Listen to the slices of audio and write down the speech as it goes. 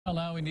Well,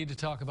 now we need to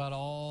talk about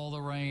all the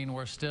rain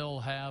we're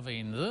still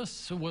having.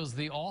 This was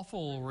the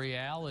awful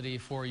reality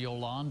for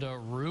Yolanda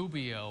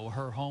Rubio.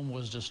 Her home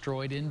was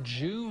destroyed in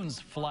June's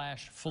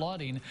flash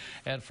flooding.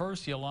 At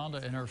first, Yolanda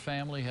and her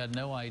family had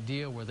no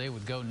idea where they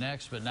would go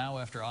next, but now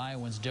after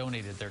Iowans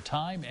donated their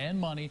time and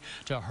money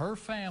to her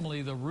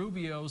family, the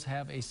Rubios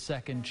have a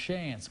second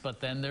chance.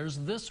 But then there's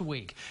this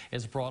week.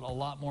 It's brought a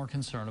lot more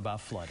concern about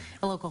flooding.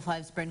 A Local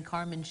 5's Bryn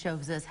Carmen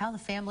shows us how the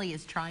family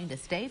is trying to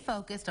stay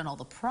focused on all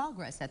the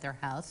progress at their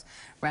house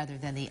rather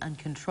than the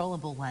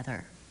uncontrollable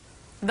weather.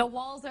 The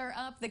walls are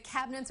up, the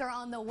cabinets are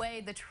on the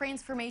way. The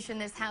transformation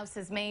this house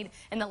has made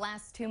in the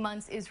last 2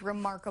 months is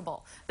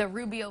remarkable. The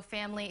Rubio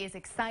family is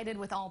excited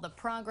with all the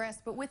progress,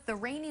 but with the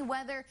rainy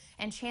weather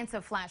and chance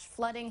of flash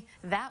flooding,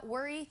 that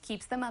worry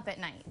keeps them up at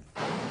night.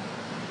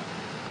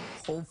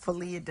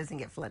 Hopefully it doesn't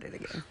get flooded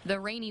again. The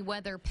rainy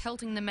weather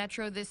pelting the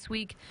metro this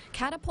week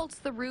catapults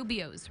the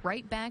Rubios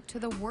right back to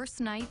the worst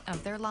night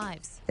of their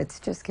lives. It's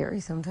just scary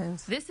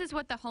sometimes. This is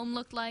what the home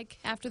looked like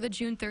after the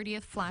June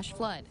 30th flash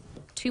flood.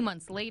 2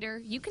 months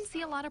later, you can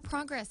see a lot of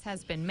progress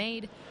has been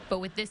made, but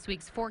with this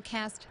week's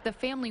forecast, the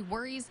family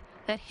worries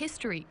that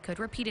history could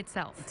repeat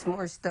itself. It's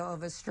more still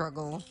of a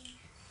struggle,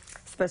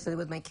 especially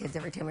with my kids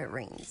every time it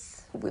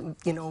rains.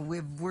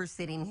 We're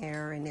sitting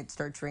here and it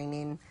starts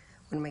raining.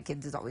 One of my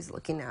kids is always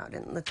looking out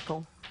and let's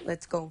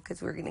go,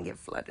 because we're going to get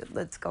flooded.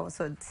 Let's go.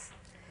 So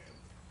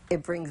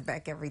it brings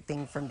back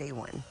everything from day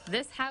one.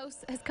 This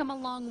house has come a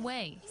long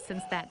way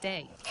since that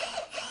day.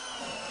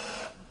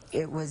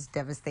 It was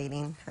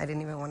devastating. I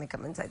didn't even want to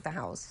come inside the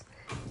house.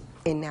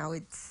 And now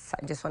I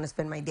just want to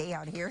spend my day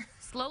out here.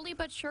 Slowly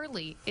but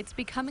surely, it's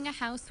becoming a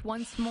house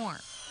once more.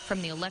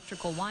 From the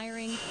electrical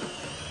wiring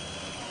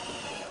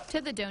to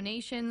the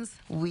donations.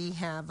 We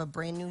have a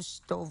brand new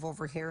stove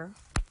over here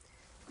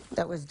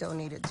that was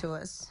donated to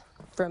us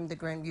from the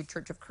Grandview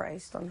Church of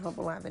Christ on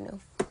Hubble Avenue.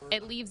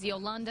 It leaves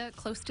Yolanda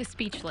close to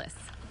speechless.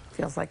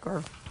 Feels like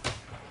we're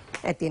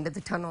at the end of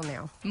the tunnel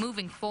now.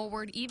 Moving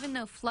forward, even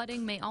though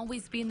flooding may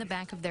always be in the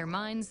back of their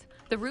minds,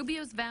 the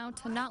Rubios vow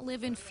to not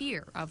live in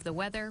fear of the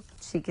weather.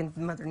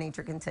 Mother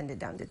Nature can send it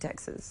down to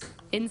Texas.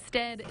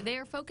 Instead, they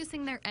are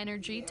focusing their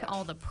energy to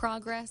all the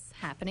progress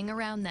happening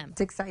around them.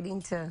 It's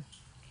exciting to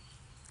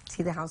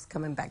see the house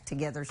coming back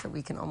together so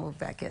we can all move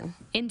back in.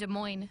 In Des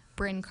Moines,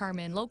 Bryn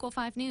Carmen, Local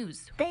 5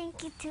 News.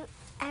 Thank you to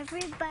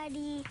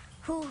everybody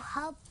who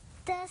helped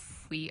us.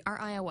 We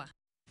are Iowa.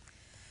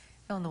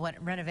 When the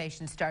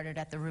renovation started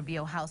at the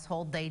Rubio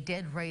household, they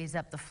did raise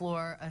up the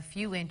floor a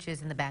few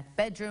inches in the back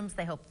bedrooms.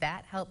 They hope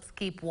that helps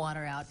keep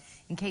water out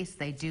in case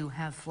they do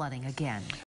have flooding again.